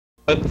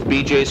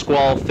BJ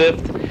Squall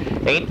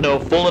 5th. Ain't No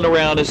Foolin'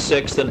 Around is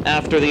 6th. And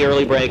after the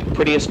early break,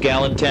 Prettiest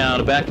Gal in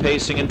Town, back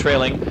pacing and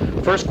trailing.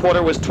 First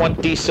quarter was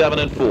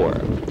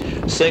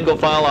 27-4. Single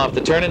file off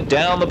the turn and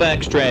down the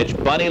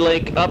backstretch. Bunny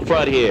Lake up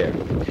front here.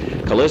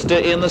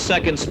 Callista in the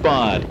second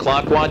spot.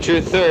 Clock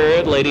Watcher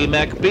 3rd. Lady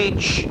Mac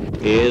Beach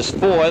is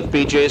 4th.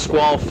 BJ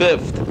Squall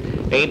 5th.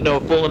 Ain't No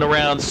Foolin'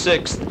 Around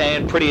 6th,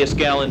 and Prettiest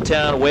Gal in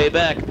Town way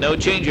back. No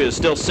changes,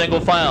 still single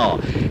file.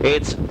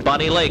 It's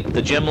Bunny Lake,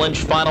 the Jim Lynch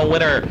final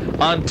winner,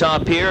 on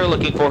top here,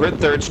 looking for her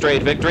 3rd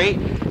straight victory.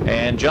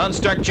 And John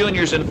Stark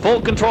Jr.'s in full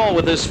control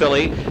with this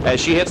filly as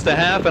she hits the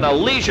half and a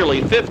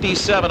leisurely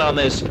 57 on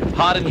this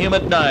hot and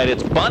humid night.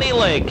 It's Bunny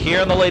Lake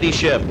here in the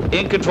Ladyship,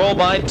 in control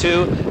by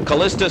 2.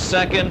 Callista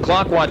 2nd,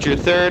 Clock Watcher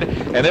 3rd,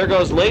 and there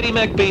goes Lady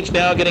Mac Beach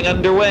now getting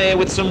underway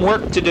with some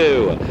work to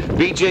do.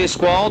 BJ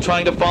Squall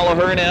trying to follow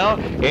her now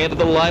into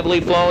the lively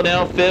flow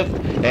now 5th,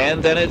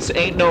 and then it's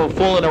Ain't No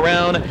Foolin'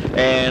 Around,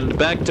 and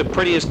back to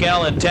Prettiest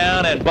Gal in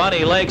Town, and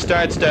Bunny Lake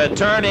starts to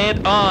turn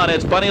it on.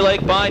 It's Bunny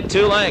Lake by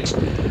 2 lengths.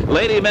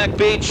 Lady Mac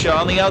Beach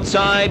on the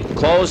outside,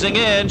 closing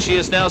in. She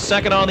is now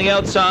 2nd on the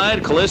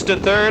outside. Callista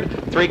 3rd,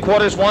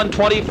 3/4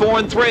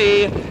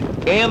 124-3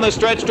 in the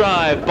stretch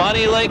drive.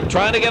 Bunny Lake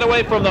trying to get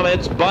away from them.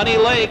 It's Bunny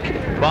Lake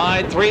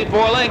by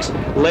 3-4 lengths.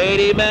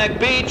 Lady Mac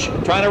Beach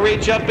trying to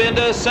reach up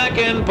into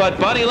 2nd, but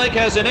Bunny Lake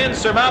has an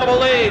insurmountable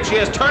lead. She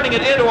is turning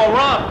it into a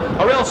romp,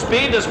 a real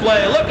speed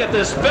display. Look at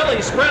this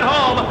filly sprint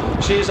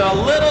home. She's a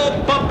little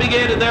bumpy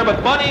gated there,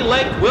 but Bunny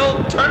Lake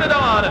will turn it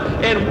on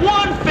in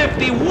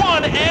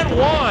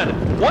 151-1.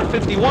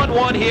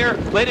 151-1 here.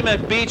 Lady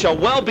Mac Beach a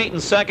well-beaten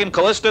 2nd,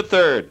 Callista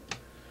 3rd.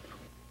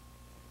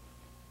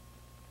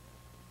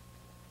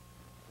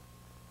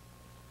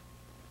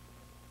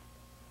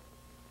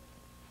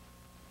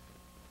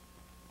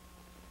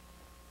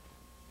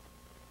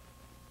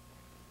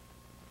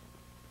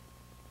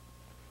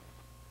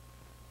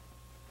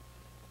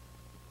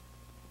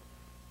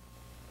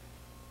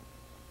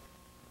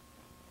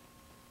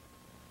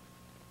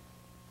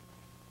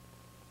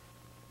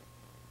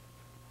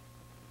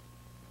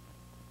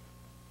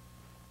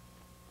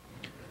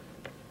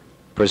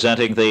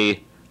 Presenting the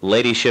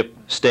Ladyship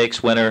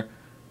Stakes winner,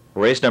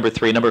 race number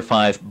 3, number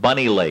 5,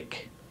 Bunny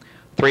Lake.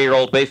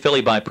 3-year-old bay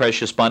filly by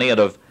Precious Bunny out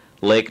of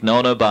Lake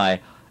Nona by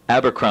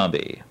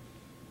Abercrombie.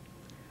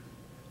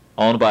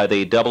 Owned by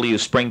the W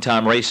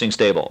Springtime Racing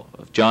Stable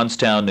of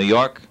Johnstown, New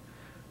York.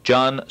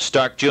 John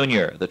Stark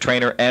Jr., the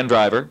trainer and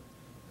driver.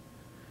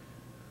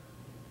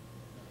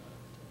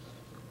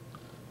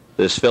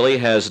 This filly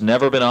has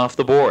never been off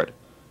the board,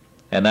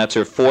 and that's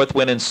her 4th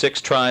win in 6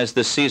 tries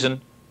this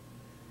season,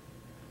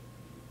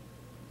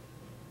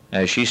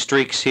 as she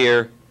streaks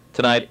here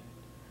tonight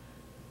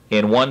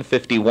in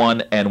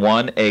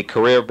 151-1, a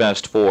career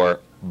best for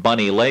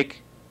Bunny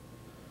Lake.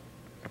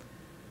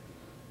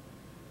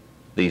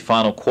 The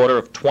final quarter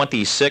of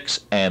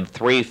 26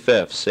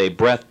 3/5. A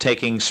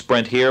breathtaking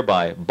sprint here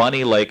by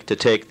Bunny Lake to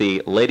take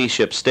the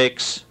Ladyship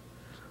Stakes.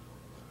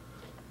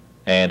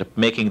 And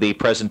making the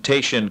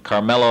presentation,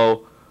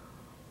 Carmelo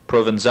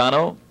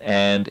Provenzano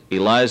and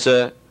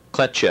Eliza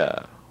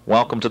Kletcha.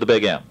 Welcome to the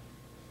Big M.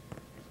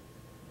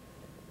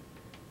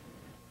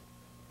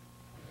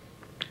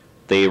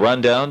 The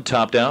rundown,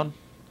 top down,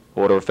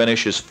 order of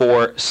finish is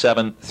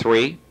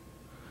 4-7-3,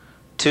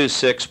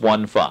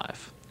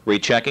 2-6-1-5.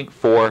 Rechecking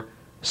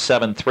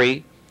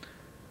 4-7-3,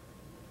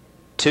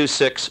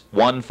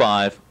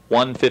 2-6-1-5,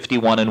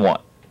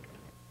 151-1.